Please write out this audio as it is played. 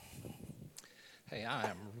Hey, I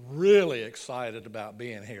am really excited about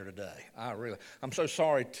being here today. I'm so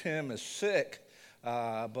sorry Tim is sick,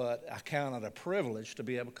 but I count it a privilege to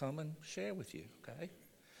be able to come and share with you, okay?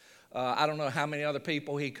 I don't know how many other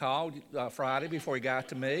people he called Friday before he got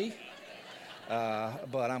to me,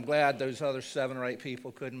 but I'm glad those other 7 or 8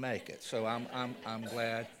 people couldn't make it, so I'm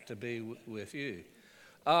glad to be with you.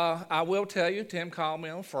 I will tell you, Tim called me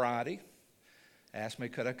on Friday, asked me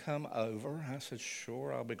could I come over. I said,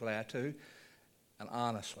 sure, I'll be glad to. And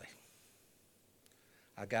honestly,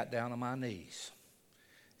 I got down on my knees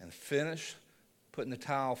and finished putting the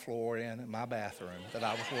tile floor in my bathroom that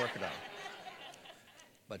I was working on.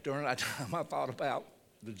 But during that time, I thought about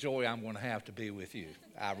the joy I'm going to have to be with you.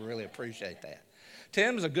 I really appreciate that.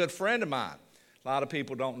 Tim's a good friend of mine. A lot of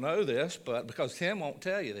people don't know this, but because Tim won't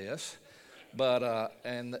tell you this, but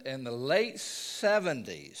in the late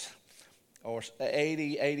 70s, or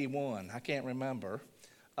 80, 81, I can't remember,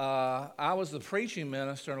 I was the preaching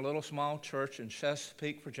minister in a little small church in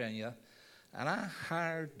Chesapeake, Virginia, and I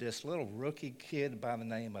hired this little rookie kid by the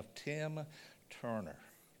name of Tim Turner.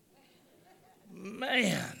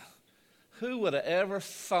 Man, who would have ever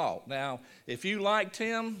thought? Now, if you like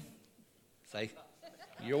Tim, say,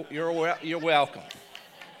 you're welcome.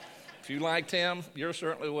 If you like Tim, you're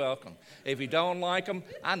certainly welcome. If you don't like him,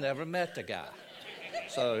 I never met the guy.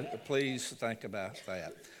 So please think about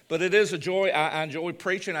that. But it is a joy. I enjoy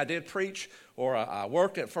preaching. I did preach, or I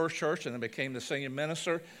worked at First Church and then became the senior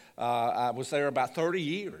minister. I was there about 30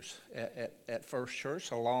 years at First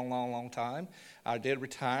Church, a long, long, long time. I did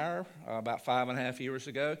retire about 5.5 years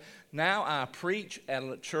ago. Now I preach at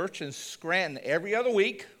a church in Scranton every other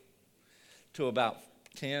week to about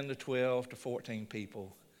 10 to 12 to 14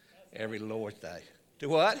 people every Lord's Day. Do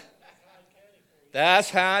what? That's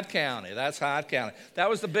Hyde County. That's Hyde County. That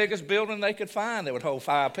was the biggest building they could find that would hold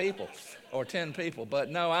 5 people or 10 people. But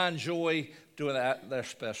no, I enjoy doing that. They're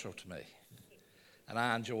special to me. And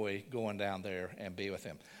I enjoy going down there and be with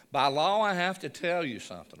them. By law, I have to tell you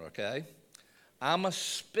something, okay? I'm a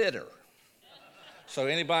spitter. So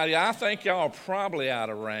anybody, I think y'all are probably out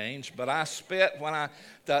of range, but I spit when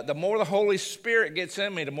the more the Holy Spirit gets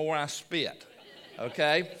in me, the more I spit,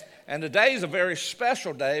 okay? And today is a very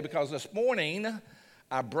special day because this morning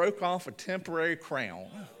I broke off a temporary crown.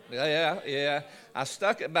 Yeah. I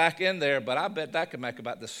stuck it back in there, but I bet that could make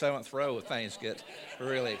about the 7th row if things get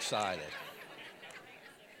really excited.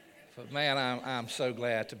 But man, I'm so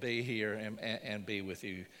glad to be here and be with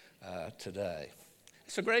you today.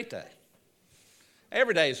 It's a great day.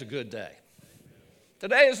 Every day is a good day.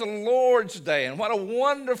 Today is the Lord's Day, and what a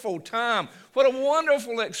wonderful time. What a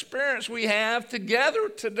wonderful experience we have together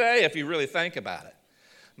today, if you really think about it.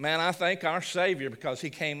 Man, I thank our Savior because He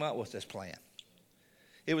came up with this plan.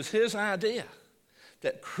 It was His idea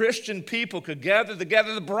that Christian people could gather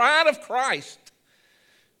together, the bride of Christ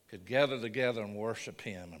could gather together and worship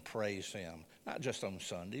Him and praise Him, not just on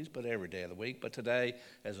Sundays, but every day of the week, but today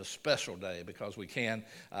is a special day because we can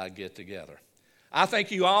get together. I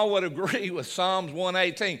think you all would agree with Psalms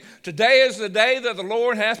 118. Today is the day that the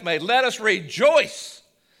Lord hath made. Let us rejoice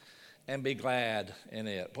and be glad in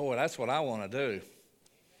it. Boy, that's what I want to do.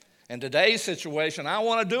 In today's situation, I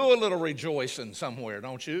want to do a little rejoicing somewhere,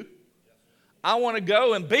 don't you? I want to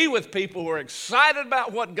go and be with people who are excited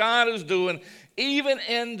about what God is doing, even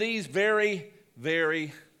in these very,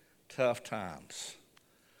 very tough times.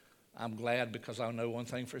 I'm glad because I know one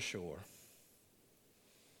thing for sure.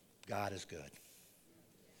 God is good.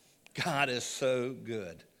 God is so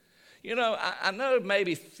good. You know, I know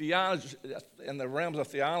maybe theology, in the realms of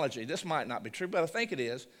theology, this might not be true, but I think it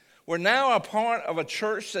is. We're now a part of a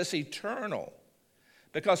church that's eternal.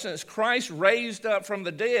 Because since Christ raised up from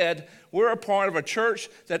the dead, we're a part of a church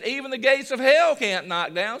that even the gates of hell can't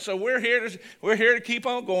knock down. So we're here to keep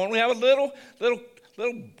on going. We have a little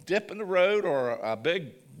dip in the road or a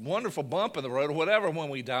big, wonderful bump in the road or whatever when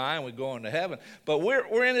we die and we go into heaven. But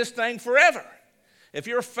we're in this thing forever. If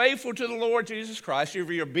you're faithful to the Lord Jesus Christ, if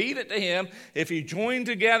you're obedient to Him, if you join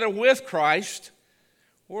together with Christ,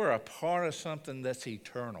 we're a part of something that's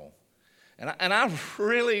eternal. And I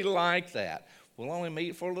really like that. We'll only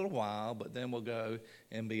meet for a little while, but then we'll go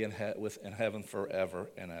and be in heaven forever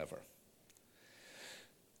and ever.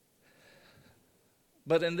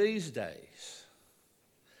 But in these days,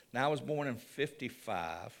 now I was born in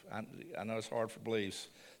 55. I know it's hard for beliefs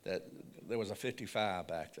that there was a 55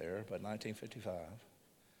 back there, but 1955.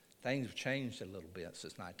 Things have changed a little bit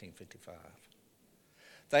since 1955.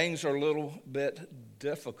 Things are a little bit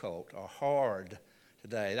difficult or hard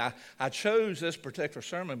today. I chose this particular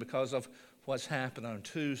sermon because of what's happened on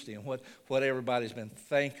Tuesday and what everybody's been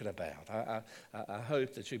thinking about. I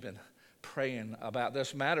hope that you've been praying about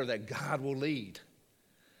this matter, that God will lead,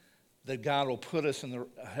 that God will put us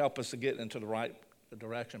help us to get into the right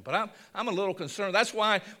direction. But I'm a little concerned. That's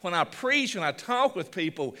why when I preach and I talk with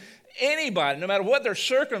people, anybody, no matter what their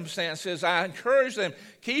circumstances, I encourage them,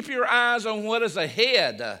 keep your eyes on what is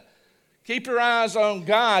ahead. Keep your eyes on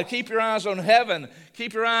God. Keep your eyes on heaven.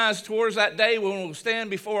 Keep your eyes towards that day when we'll stand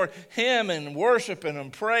before Him and worship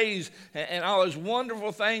and praise and all those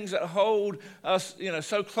wonderful things that hold us,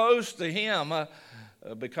 so close to Him,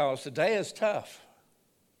 because today is tough.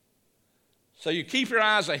 So you keep your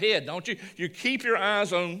eyes ahead, don't you? You keep your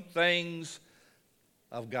eyes on things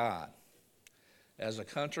of God. As a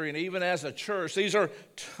country and even as a church, these are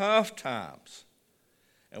tough times.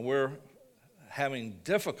 And we're having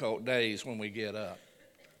difficult days when we get up.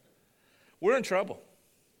 We're in trouble.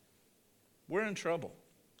 We're in trouble.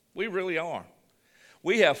 We really are.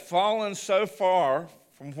 We have fallen so far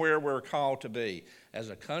from where we're called to be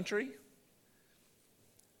as a country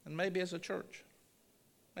and maybe as a church.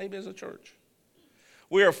 Maybe as a church.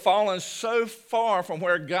 We are fallen so far from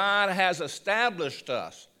where God has established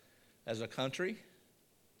us as a country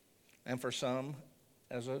and for some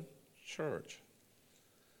as a church.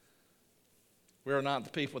 We are not the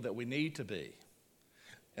people that we need to be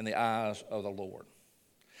in the eyes of the Lord.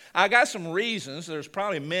 I got some reasons. There's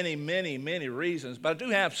probably many, many, many reasons, but I do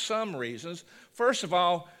have some reasons. First of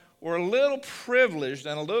all, we're a little privileged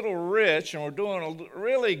and a little rich, and we're doing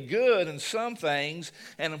really good in some things.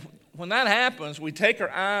 And when that happens, we take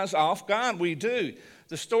our eyes off God. We do.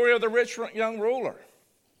 The story of the rich young ruler.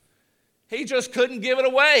 He just couldn't give it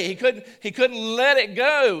away. He couldn't let it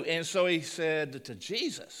go. And so he said to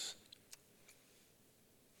Jesus,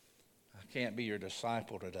 I can't be your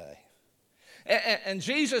disciple today. And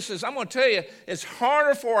Jesus says, I'm going to tell you, it's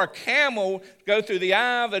harder for a camel to go through the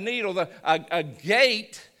eye of the needle, a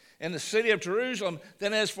gate in the city of Jerusalem,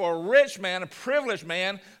 than it is for a rich man, a privileged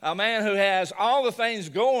man, a man who has all the things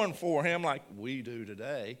going for him like we do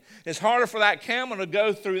today. It's harder for that camel to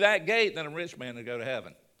go through that gate than a rich man to go to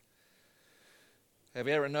heaven. Have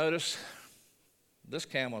you ever noticed? This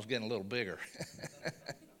camel is getting a little bigger.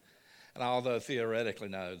 And although theoretically,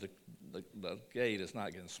 no, the gate is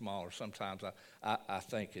not getting smaller. Sometimes I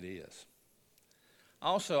think it is.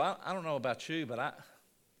 Also, I don't know about you, but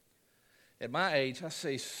at my age, I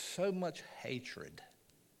see so much hatred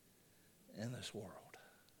in this world.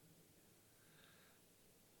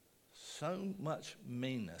 So much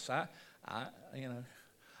meanness.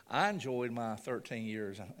 I enjoyed my 13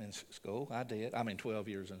 years in school. I did. 12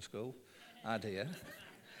 years in school. I did.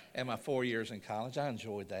 And my 4 years in college. I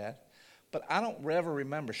enjoyed that. But I don't ever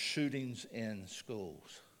remember shootings in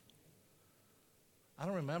schools. I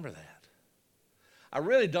don't remember that. I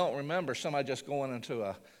really don't remember somebody just going into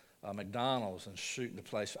a McDonald's and shooting the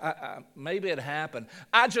place. Maybe it happened.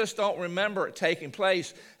 I just don't remember it taking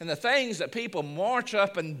place. And the things that people march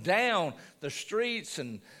up and down the streets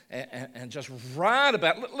and just ride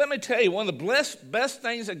about. Let me tell you, one of the best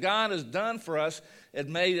things that God has done for us, it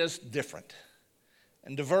made us different.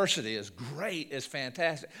 And diversity is great, is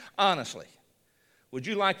fantastic. Honestly, would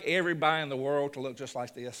you like everybody in the world to look just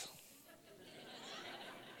like this?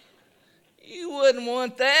 You wouldn't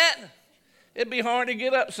want that. It'd be hard to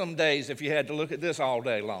get up some days if you had to look at this all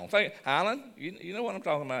day long. Highland, you know what I'm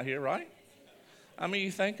talking about here, right?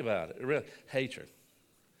 You think about it. Really, hatred.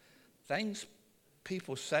 Things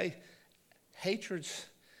people say, hatreds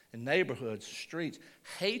in neighborhoods, streets,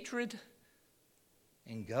 hatred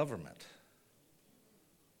in government.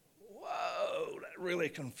 Whoa, that really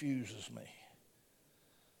confuses me.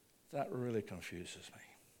 That really confuses me.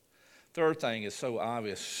 Third thing is so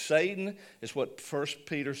obvious. Satan is what 1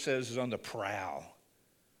 Peter says is on the prowl.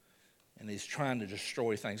 And he's trying to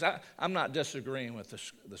destroy things. I'm not disagreeing with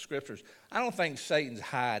the scriptures. I don't think Satan's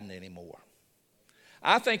hiding anymore.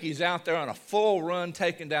 I think he's out there on a full run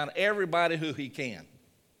taking down everybody who he can.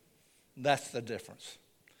 That's the difference.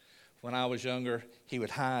 When I was younger, he would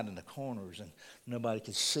hide in the corners and nobody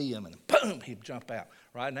could see him, and boom, he'd jump out.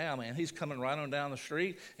 Right now, man, he's coming right on down the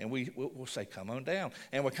street, and we'll say, come on down.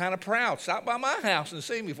 And we're kind of proud. Stop by my house and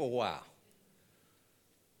see me for a while.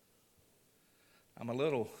 I'm a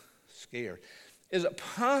little scared. Is it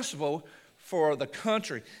possible for the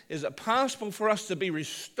country, is it possible for us to be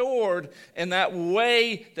restored in that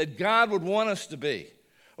way that God would want us to be?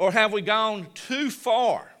 Or have we gone too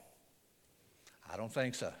far? I don't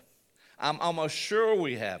think so. I'm almost sure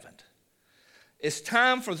we haven't. It's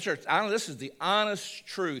time for the church. This is the honest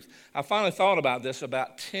truth. I finally thought about this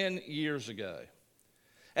about 10 years ago.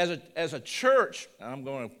 As a church, I'm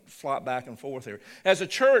going to flop back and forth here. As a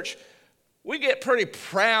church, we get pretty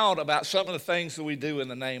proud about some of the things that we do in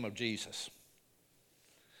the name of Jesus.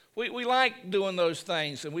 We like doing those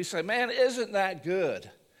things, and we say, man, isn't that good?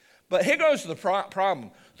 But here goes the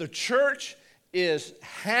problem. The church is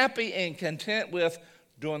happy and content with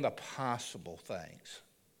doing the possible things.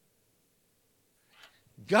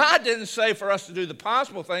 God didn't say for us to do the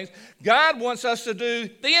possible things. God wants us to do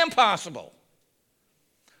the impossible.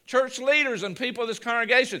 Church leaders and people of this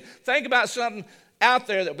congregation, think about something out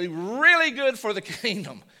there that would be really good for the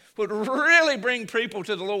kingdom, would really bring people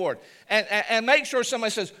to the Lord. And make sure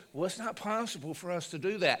somebody says, well, it's not possible for us to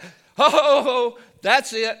do that. Oh,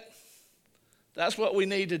 that's it. That's what we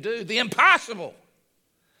need to do. The impossible.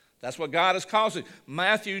 That's what God has called it.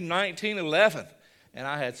 Matthew 19:11. And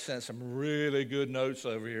I had sent some really good notes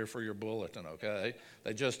over here for your bulletin, okay?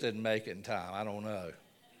 They just didn't make it in time. I don't know.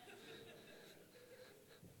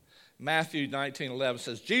 Matthew 19:11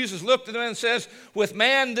 says, Jesus looked at them and says, with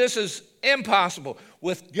man this is impossible.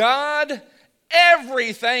 With God,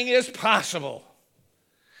 everything is possible.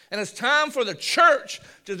 And it's time for the church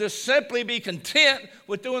to just simply be content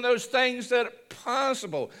with doing those things that are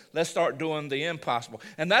possible. Let's start doing the impossible.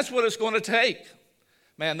 And that's what it's going to take.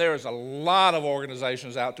 Man, there's a lot of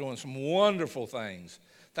organizations out doing some wonderful things.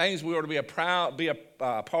 Things we ought to be a part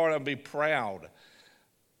of and be proud.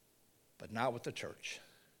 But not with the church.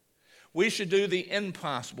 We should do the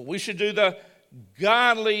impossible. We should do the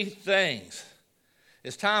godly things.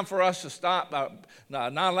 It's time for us to stop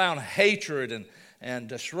not allowing hatred and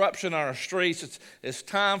disruption on our streets. It's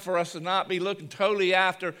time for us to not be looking totally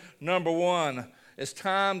after number one. It's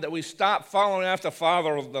time that we stop following after the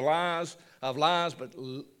father of the lies, but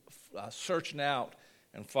searching out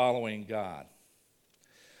and following God.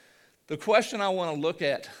 The question I want to look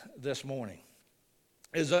at this morning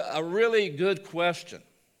is a really good question.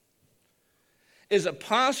 Is it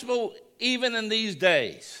possible, even in these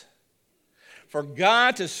days, for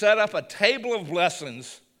God to set up a table of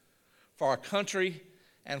blessings for our country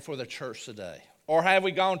and for the church today? Or have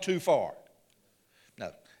we gone too far?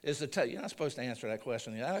 No. You're not supposed to answer that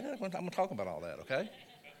question. I'm going to talk about all that, okay?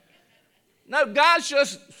 No, God's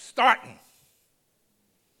just starting.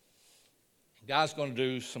 God's going to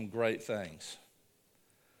do some great things.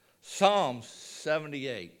 Psalm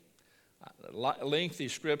 78, lengthy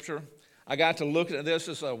scripture. I got to look at this.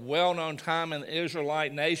 It's a well-known time in the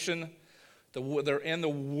Israelite nation. They're in the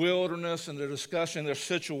wilderness and they're discussing their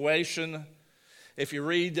situation. If you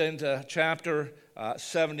read into chapter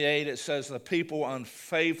 78, it says the people were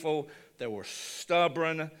unfaithful. They were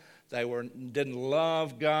stubborn. Didn't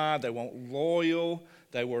love God. They weren't loyal.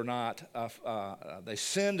 They were not. They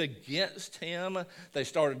sinned against Him. They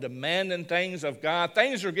started demanding things of God.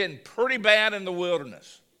 Things are getting pretty bad in the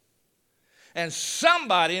wilderness. And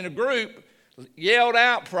somebody in a group yelled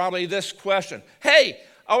out probably this question: hey,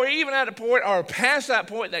 are we even at a point or past that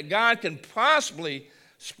point that God can possibly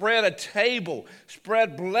spread a table,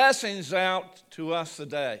 spread blessings out to us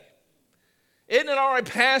today? Isn't it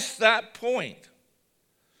already past that point?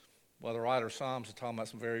 Well, the writer of Psalms is talking about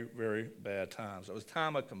some very, very bad times. It was a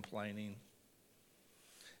time of complaining.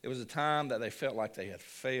 It was a time that they felt like they had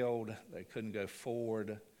failed. They couldn't go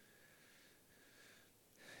forward.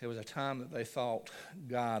 It was a time that they thought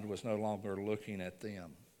God was no longer looking at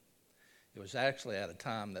them. It was actually at a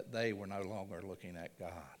time that they were no longer looking at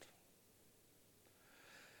God.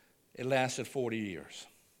 It lasted 40 years,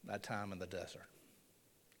 that time in the desert.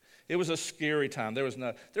 It was a scary time. There's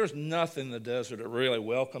nothing in the desert that really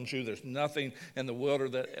welcomes you. There's nothing in the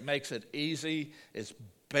wilderness that makes it easy. It's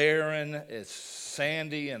barren. It's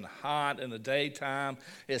sandy and hot in the daytime.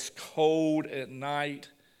 It's cold at night.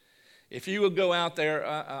 If you would go out there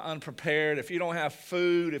unprepared, if you don't have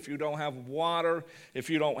food, if you don't have water, if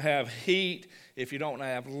you don't have heat, if you don't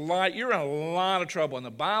have light, you're in a lot of trouble. And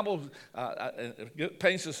the Bible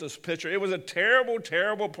paints us this picture. It was a terrible,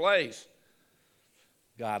 terrible place.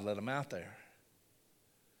 God let them out there.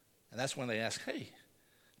 And that's when they ask, hey,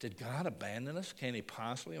 did God abandon us? Can He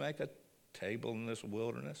possibly make a table in this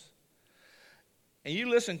wilderness? And you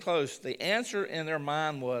listen close. The answer in their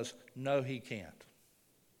mind was, no, He can't.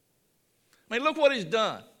 I mean, look what He's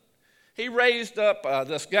done. He raised up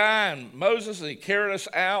this guy and Moses, and He carried us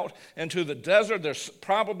out into the desert. There's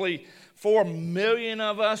probably 4 million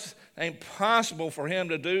of us. It ain't possible for Him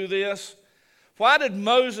to do this. Why did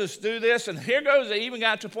Moses do this? And here goes, they even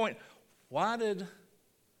got to the point, why did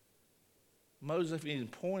Moses even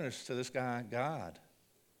point us to this guy, God?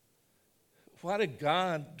 Why did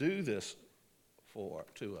God do this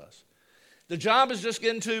to us? The job is just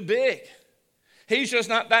getting too big. He's just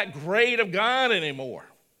not that great of God anymore.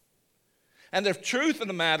 And the truth of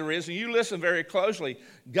the matter is, and you listen very closely,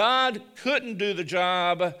 God couldn't do the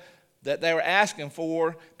job that they were asking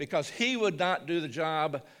for because He would not do the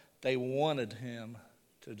job they wanted Him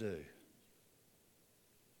to do.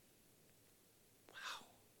 Wow.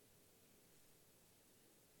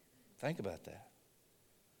 Think about that.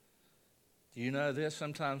 Do you know this?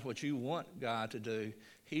 Sometimes what you want God to do,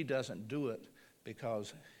 He doesn't do it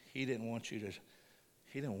because He didn't want you to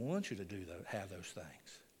do those, have those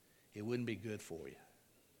things. It wouldn't be good for you.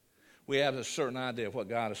 We have a certain idea of what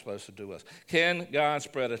God is supposed to do with us. Can God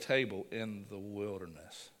spread a table in the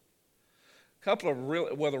wilderness? A couple of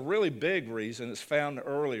the really big reason is found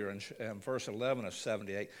earlier in verse 11 of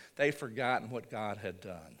 78. They'd forgotten what God had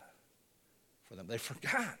done for them. They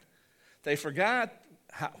forgot. They forgot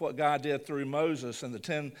what God did through Moses and the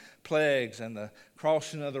 10 plagues and the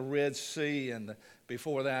crossing of the Red Sea, and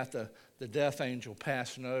before that the death angel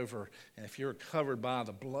passing over. And if you're covered by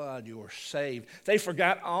the blood, you are saved. They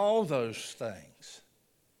forgot all those things.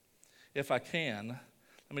 If I can,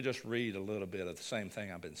 let me just read a little bit of the same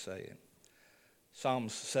thing I've been saying.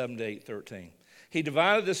 Psalms 78:13. He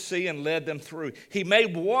divided the sea and led them through. He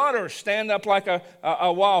made water stand up like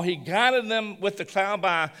a wall. He guided them with the cloud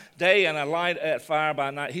by day and a light at fire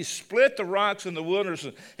by night. He split the rocks in the wilderness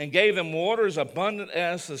and gave them waters abundant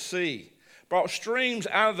as the sea. Brought streams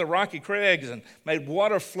out of the rocky crags and made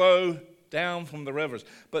water flow down from the rivers.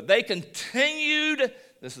 But they continued,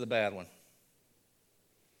 this is the bad one,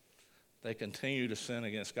 they continued to sin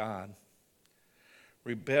against God,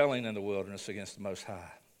 rebelling in the wilderness against the Most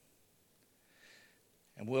High,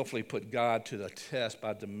 and willfully put God to the test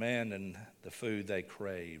by demanding the food they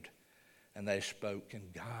craved. And they spoke, can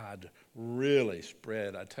God really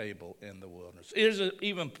spread a table in the wilderness? Is it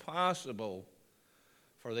even possible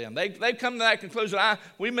for them? They've come to that conclusion.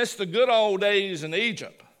 We miss the good old days in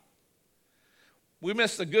Egypt. We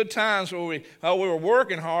miss the good times where we were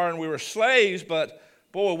working hard and we were slaves, but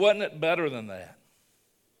boy, wasn't it better than that?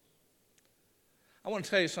 I want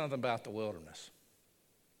to tell you something about the wilderness.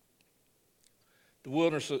 The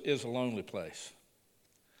wilderness is a lonely place.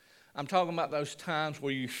 I'm talking about those times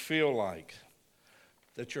where you feel like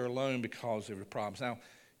that you're alone because of your problems. Now,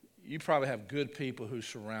 you probably have good people who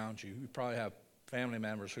surround you. You probably have family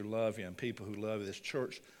members who love you and people who love you. This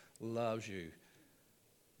church loves you.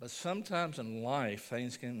 But sometimes in life,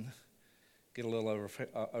 things can get a little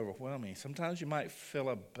overwhelming. Sometimes you might feel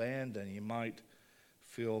abandoned. You might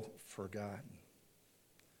feel forgotten.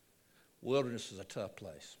 Wilderness is a tough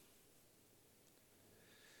place.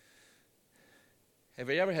 Have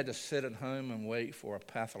you ever had to sit at home and wait for a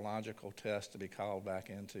pathological test to be called back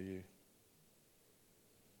into you?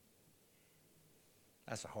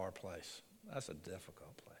 That's a hard place. That's a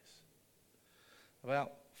difficult place.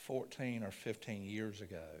 About 14 or 15 years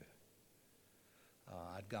ago,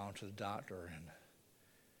 I'd gone to the doctor, and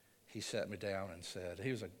he sat me down and said, he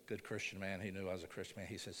was a good Christian man. He knew I was a Christian man.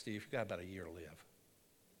 He said, Steve, you've got about a year to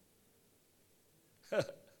live.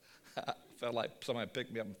 I felt like somebody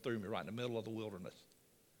picked me up and threw me right in the middle of the wilderness.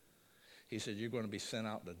 He said, you're going to be sent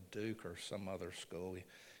out to Duke or some other school.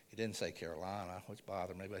 He didn't say Carolina, which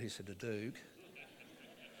bothered me, but he said to Duke.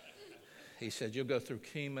 He said, you'll go through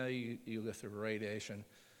chemo, you'll go through radiation,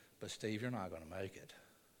 but Steve, you're not going to make it.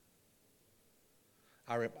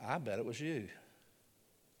 I bet it was you.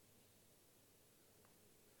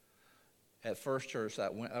 At First Church,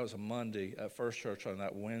 that was a Monday, at First Church on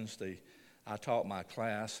that Wednesday, I taught my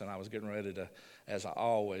class, and I was getting ready to, as I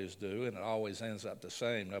always do, and it always ends up the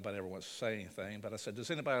same. Nobody ever wants to say anything. But I said, does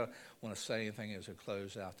anybody want to say anything as we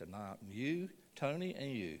close out tonight? And you, Tony,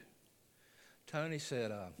 and you. Tony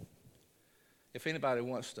said, if anybody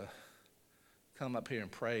wants to come up here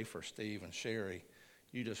and pray for Steve and Sherry,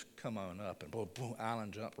 you just come on up. And boom, boom,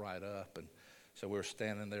 Alan jumped right up. And so we were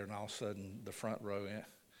standing there, and all of a sudden the front row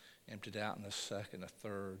emptied out, and the second, the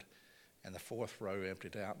third, and the fourth row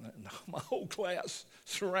emptied out, and my whole class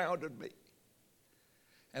surrounded me.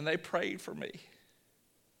 And they prayed for me.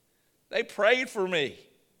 They prayed for me.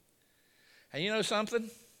 And you know something?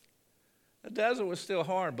 The desert was still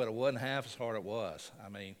hard, but it wasn't half as hard as it was. I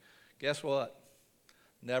mean, guess what?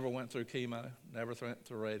 Never went through chemo, never went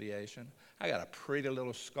through radiation. I got a pretty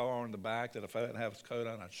little scar on the back that if I didn't have a coat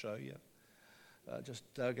on, I'd show you. Just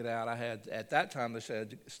dug it out. I had, at that time, they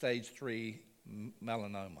said stage 3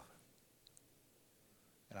 melanoma.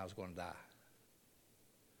 And I was going to die.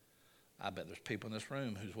 I bet there's people in this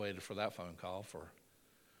room who's waited for that phone call for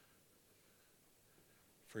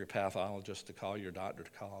your pathologist to call, your doctor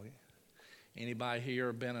to call you. Anybody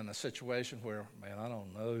here been in a situation where, man, I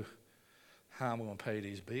don't know how I'm going to pay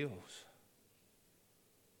these bills?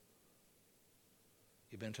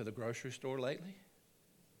 You been to the grocery store lately?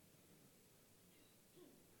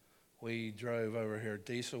 We drove over here.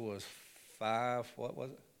 Diesel was what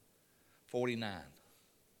was it? 49.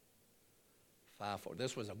 5 4.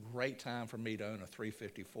 This was a great time for me to own a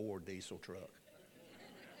 354 diesel truck.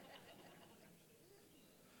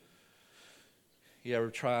 You ever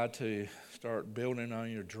tried to start building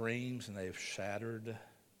on your dreams and they've shattered?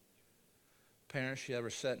 Parents, you ever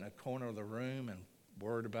sat in a corner of the room and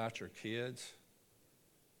worried about your kids?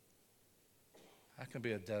 That can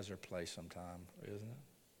be a desert place sometime, isn't it?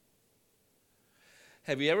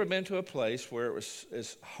 Have you ever been to a place where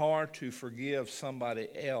it's hard to forgive somebody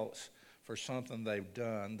else for something they've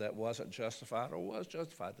done that wasn't justified or was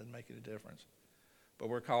justified? Didn't make any difference. But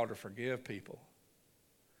we're called to forgive people.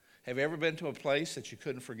 Have you ever been to a place that you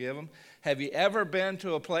couldn't forgive them? Have you ever been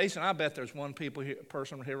to a place, and I bet there's one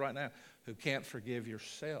person here right now who can't forgive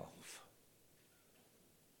yourself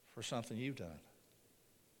for something you've done?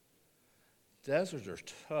 Deserts are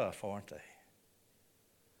tough, aren't they?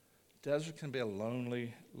 Desert can be a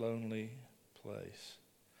lonely, lonely place.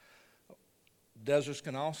 Deserts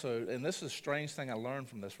can also, and this is a strange thing I learned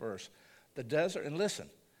from this verse, the desert, and listen,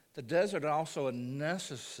 the desert is also a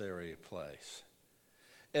necessary place.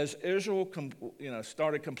 As Israel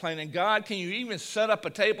started complaining, God, can you even set up a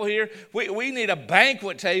table here? We need a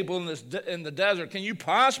banquet table in the desert. Can you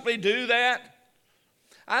possibly do that?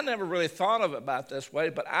 I never really thought of it about this way,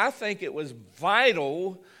 but I think it was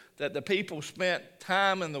vital that the people spent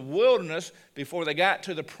time in the wilderness before they got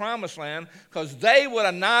to the promised land, because they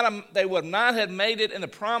would not have made it in the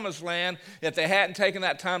promised land if they hadn't taken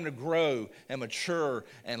that time to grow and mature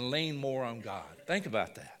and lean more on God. Think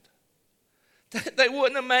about that. They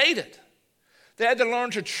wouldn't have made it. They had to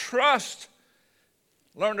learn to trust,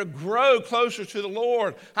 learn to grow closer to the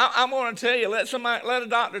Lord. I'm going to tell you, let a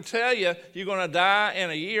doctor tell you you're going to die in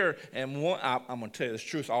a year. And I'm going to tell you this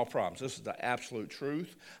truth, all problems. This is the absolute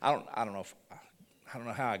truth. I don't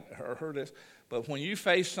know how I heard this, but when you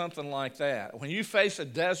face something like that, when you face a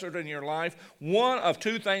desert in your life, one of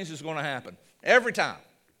two things is going to happen every time.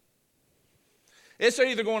 It's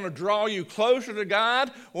either going to draw you closer to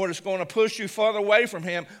God or it's going to push you further away from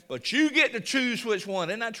Him. But you get to choose which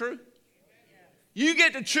one. Isn't that true? You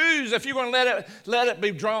get to choose if you're going to you're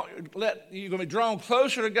going to be drawn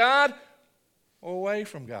closer to God or away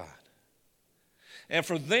from God. And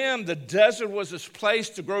for them, the desert was this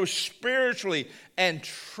place to grow spiritually and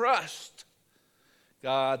trust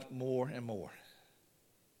God more and more.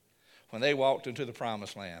 When they walked into the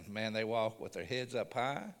promised land, man, they walked with their heads up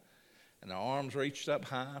high and their arms reached up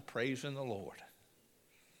high, praising the Lord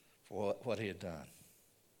for what He had done.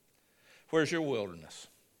 Where's your wilderness?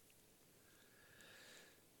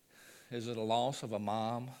 Is it a loss of a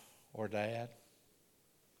mom or dad?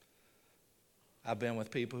 I've been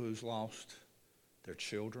with people who's lost their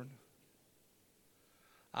children.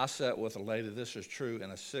 I sat with a lady, this is true,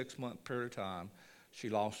 in a 6-month period of time. She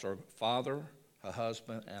lost her father, her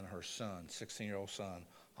husband, and her son, 16-year-old son,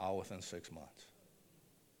 all within 6 months.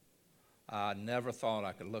 I never thought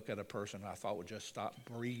I could look at a person I thought would just stop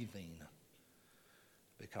breathing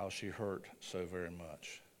because she hurt so very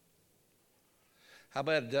much. How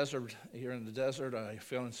about a desert? You're in the desert. Are you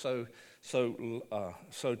feeling so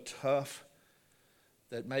tough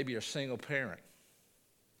that maybe you're a single parent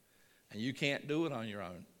and you can't do it on your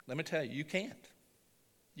own? Let me tell you, you can't.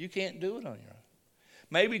 You can't do it on your own.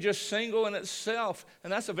 Maybe just single in itself,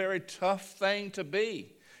 and that's a very tough thing to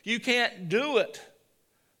be. You can't do it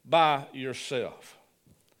by yourself.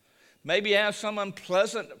 Maybe you have some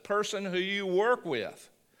unpleasant person who you work with.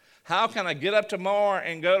 How can I get up tomorrow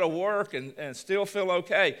and go to work and still feel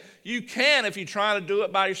okay? You can if you try to do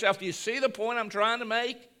it by yourself. Do you see the point I'm trying to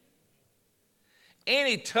make?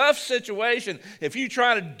 Any tough situation, if you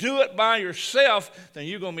try to do it by yourself, then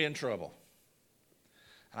you're going to be in trouble.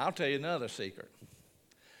 And I'll tell you another secret.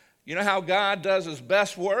 You know how God does His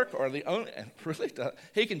best work, or the only, really does,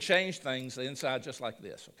 He can change things inside just like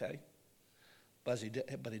this, okay? But He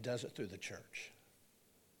does it through the church.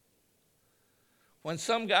 When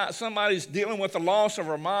somebody's dealing with the loss of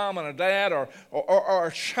a mom and a dad or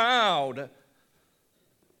a child,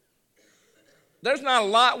 there's not a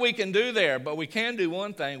lot we can do there, but we can do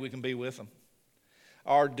one thing: we can be with them.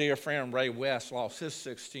 Our dear friend Ray West lost his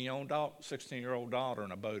 16-year-old daughter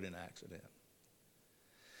in a boating accident.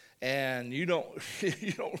 And you don't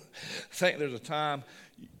think there's a time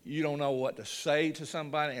you don't know what to say to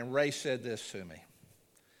somebody. And Ray said this to me: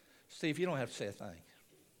 Steve, you don't have to say a thing.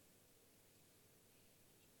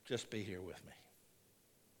 Just be here with me.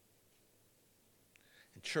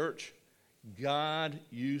 In church, God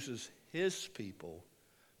uses His people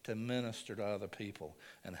to minister to other people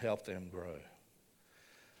and help them grow.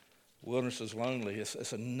 Wilderness is lonely.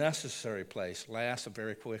 It's a necessary place. Last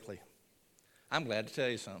very quickly. I'm glad to tell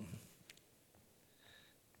you something.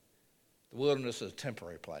 The wilderness is a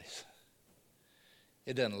temporary place.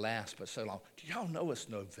 It doesn't last but so long. Do y'all know it's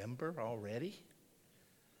November already?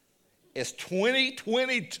 It's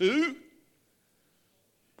 2022.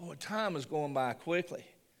 Boy, time is going by quickly.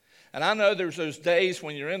 And I know there's those days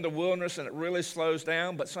when you're in the wilderness and it really slows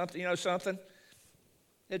down, but something,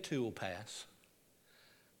 it too will pass.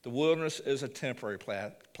 The wilderness is a temporary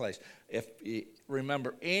place. If you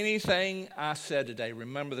remember anything I said today,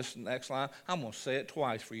 remember this next line. I'm going to say it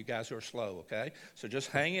twice for you guys who are slow, okay? So just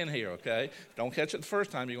hang in here, okay? Don't catch it the first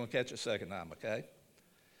time, you're going to catch it the second time, okay?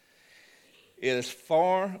 It is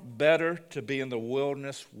far better to be in the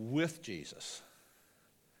wilderness with Jesus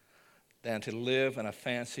than to live in a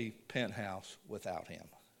fancy penthouse without him.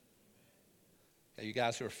 Okay, you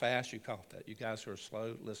guys who are fast, you caught that. You guys who are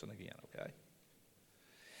slow, listen again, okay?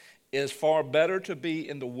 It is far better to be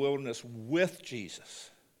in the wilderness with Jesus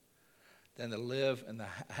than to live in the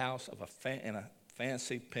house of in a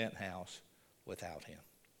fancy penthouse without him.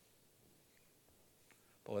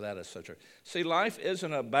 Boy, that is so true. See, life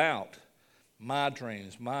isn't about my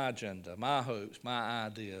dreams, my agenda, my hopes, my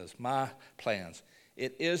ideas, my plans.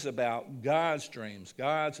 It is about God's dreams,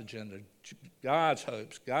 God's agenda, God's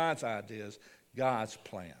hopes, God's ideas, God's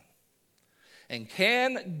plan. And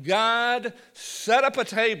can God set up a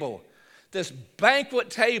table, this banquet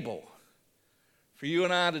table, for you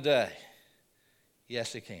and I today?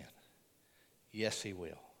 Yes, he can. Yes, he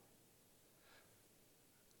will.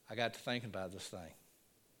 I got to thinking about this thing.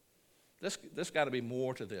 There's got to be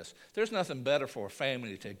more to this. There's nothing better for a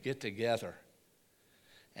family to get together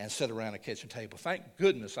and sit around a kitchen table. Thank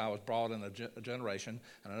goodness I was brought in a generation,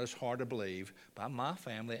 and I know it's hard to believe, but my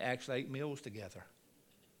family actually ate meals together.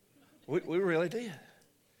 We really did.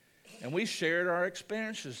 And we shared our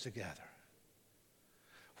experiences together.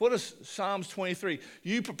 What is Psalms 23?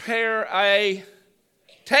 You prepare a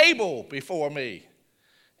table before me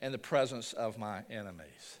in the presence of my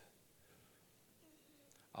enemies.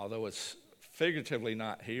 Although it's figuratively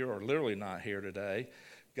not here or literally not here today,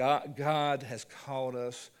 God has called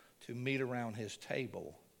us to meet around his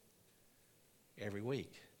table every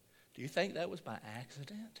week. Do you think that was by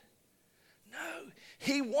accident? No,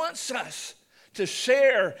 he wants us to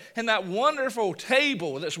share in that wonderful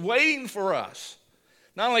table that's waiting for us.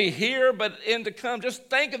 Not only here, but in to come. Just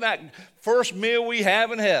think of that first meal we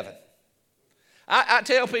have in heaven. I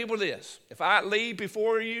tell people this. If I leave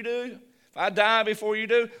before you do, if I die before you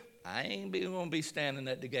do, I ain't going to be standing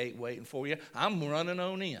at the gate waiting for you. I'm running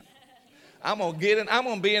on in. I'm going to get in. I'm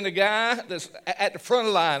going to be in the guy that's at the front of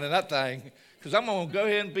the line in that thing, because I'm going to go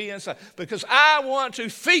ahead and be inside. Because I want to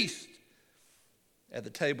feast at the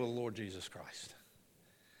table of the Lord Jesus Christ.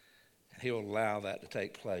 And he will allow that to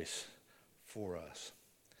take place for us.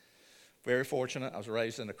 Very fortunate. I was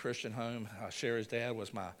raised in a Christian home. Sherry's dad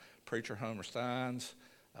was my preacher, Homer Steins.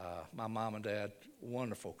 My mom and dad,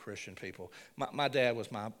 wonderful Christian people. My dad was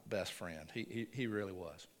my best friend. He really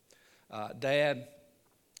was. Dad,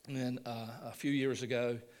 and then a few years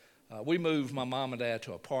ago, we moved my mom and dad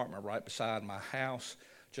to an apartment right beside my house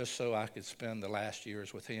just so I could spend the last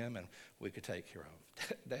years with him and we could take care of him.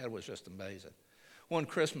 Dad was just amazing. One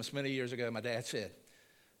Christmas many years ago, my dad said,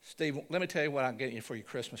 Steve, let me tell you what I'm getting you for your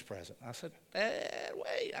Christmas present. I said, Dad,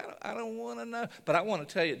 wait, I don't want to know. But I want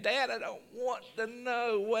to tell you, Dad, I don't want to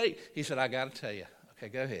know. Wait. He said, I got to tell you. Okay,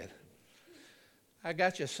 go ahead. I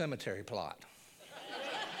got you a cemetery plot.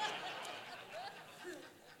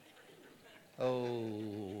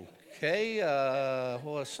 Okay,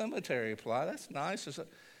 well, a cemetery plot, that's nice. It's a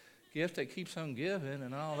gift that keeps on giving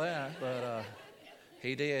and all that. But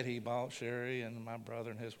he did. He bought Sherry and my brother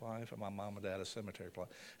and his wife and my mom and dad a cemetery plot.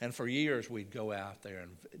 And for years, we'd go out there.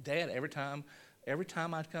 And Dad, every time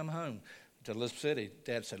I'd come home to Elizabeth City,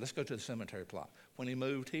 Dad said, let's go to the cemetery plot. When he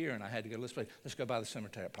moved here and I had to go to Elizabeth City, let's go by the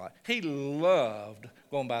cemetery plot. He loved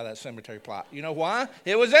going by that cemetery plot. You know why?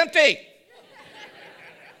 It was empty.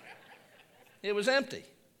 It was empty.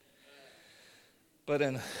 But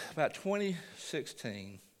in about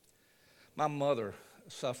 2016, my mother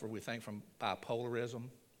suffered, we think, from bipolarism.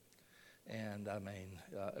 And,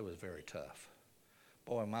 it was very tough.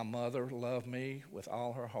 Boy, my mother loved me with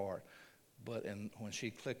all her heart. But when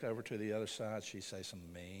she clicked over to the other side, she'd say some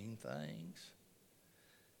mean things.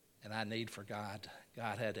 And I need for God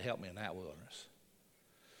had to help me in that wilderness.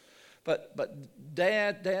 But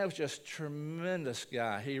Dad was just a tremendous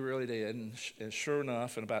guy. He really did. And sure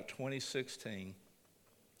enough, in about 2016,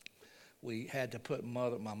 we had to put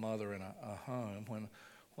my mother in a home.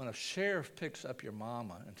 When a sheriff picks up your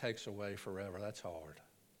mama and takes her away forever, that's hard.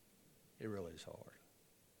 It really is hard.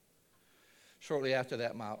 Shortly after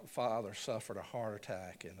that, my father suffered a heart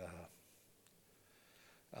attack,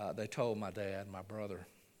 they told my dad, my brother,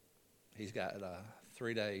 he's got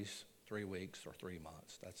 3 3 weeks or 3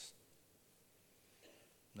 months. That's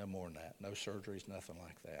no more than that. No surgeries, nothing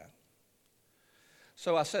like that.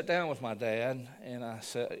 So I sat down with my dad, and I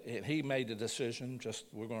said, and he made the decision,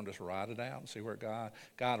 we're going to just ride it out and see where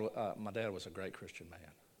my dad was a great Christian man.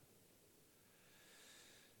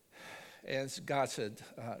 And God said,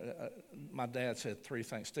 my dad said 3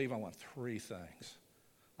 things. Steve, I want 3 things.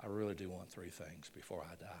 I really do want 3 things before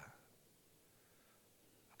I die.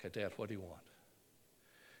 Okay, Dad, what do you want?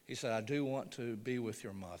 He said, I do want to be with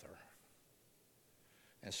your mother.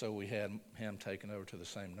 And so we had him taken over to the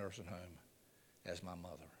same nursing home as my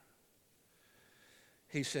mother.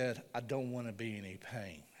 He said, I don't want to be in any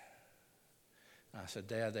pain. And I said,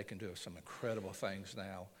 Dad, they can do some incredible things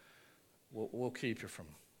now. We'll keep you from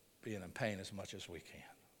being in pain as much as we can.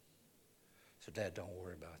 So, Dad, don't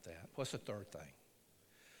worry about that. What's the 3rd thing?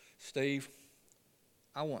 Steve,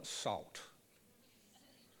 I want salt.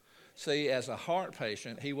 See, as a heart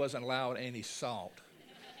patient, he wasn't allowed any salt.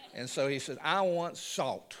 And so he said, I want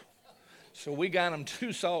salt. So we got him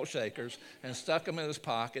 2 salt shakers and stuck them in his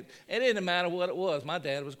pocket. It didn't matter what it was. My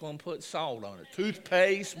dad was going to put salt on it.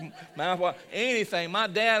 Toothpaste, mouthwash, anything. My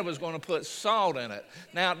dad was going to put salt in it.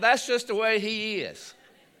 Now, that's just the way he is.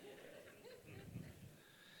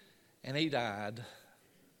 And he died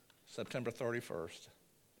September 31st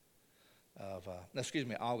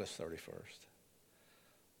August 31st,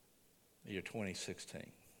 the year 2016.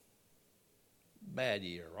 Bad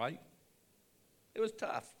year, right? It was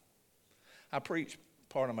tough. I preached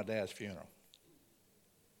part of my dad's funeral.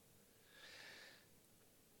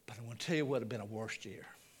 But I want to tell you what would have been a worse year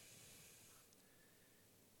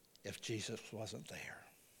if Jesus wasn't there.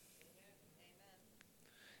 Amen.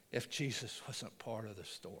 If Jesus wasn't part of the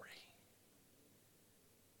story.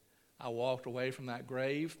 I walked away from that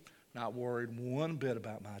grave not worried one bit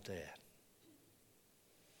about my dad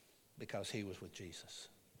because he was with Jesus.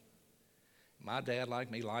 My dad, like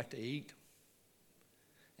me, liked to eat.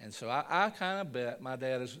 And so I kind of bet my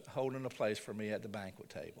dad is holding a place for me at the banquet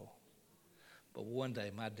table. But one day,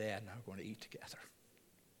 my dad and I are going to eat together.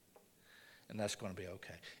 And that's going to be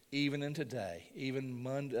okay. Even in today, even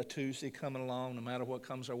Monday, Tuesday coming along, no matter what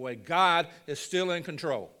comes our way, God is still in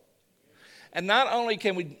control. And not only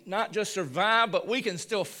can we not just survive, but we can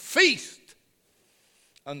still feast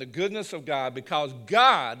on the goodness of God because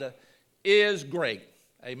God is great.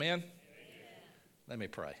 Amen? Let me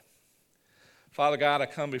pray. Father God, I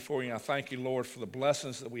come before you and I thank you, Lord, for the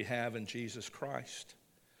blessings that we have in Jesus Christ.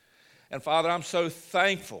 And Father, I'm so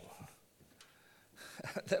thankful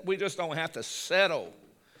that we just don't have to settle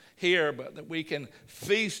here, but that we can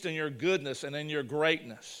feast in your goodness and in your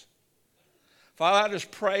greatness. Father, I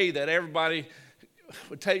just pray that everybody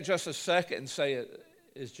would take just a second and say,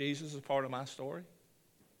 is Jesus a part of my story?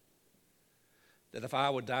 That if I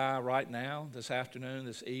would die right now, this afternoon,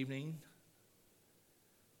 this evening,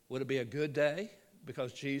 would it be a good day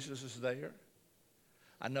because Jesus is there?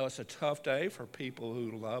 I know it's a tough day for people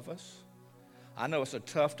who love us. I know it's a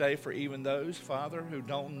tough day for even those, Father, who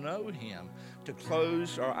don't know him, to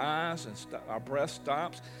close our eyes and our breath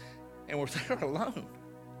stops and we're there alone.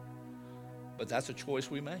 But that's a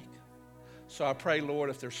choice we make. So I pray,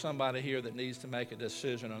 Lord, if there's somebody here that needs to make a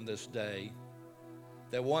decision on this day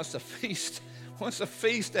that wants to feast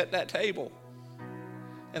at that table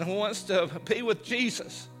and wants to be with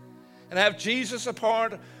Jesus and have Jesus a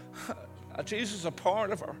part of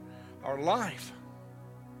our life,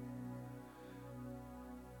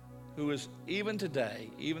 who is even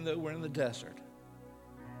today, even though we're in the desert,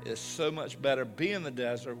 it's so much better being in the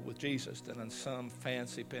desert with Jesus than in some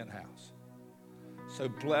fancy penthouse. So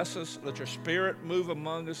bless us, let your Spirit move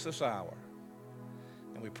among us this hour.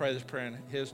 And we pray this prayer in his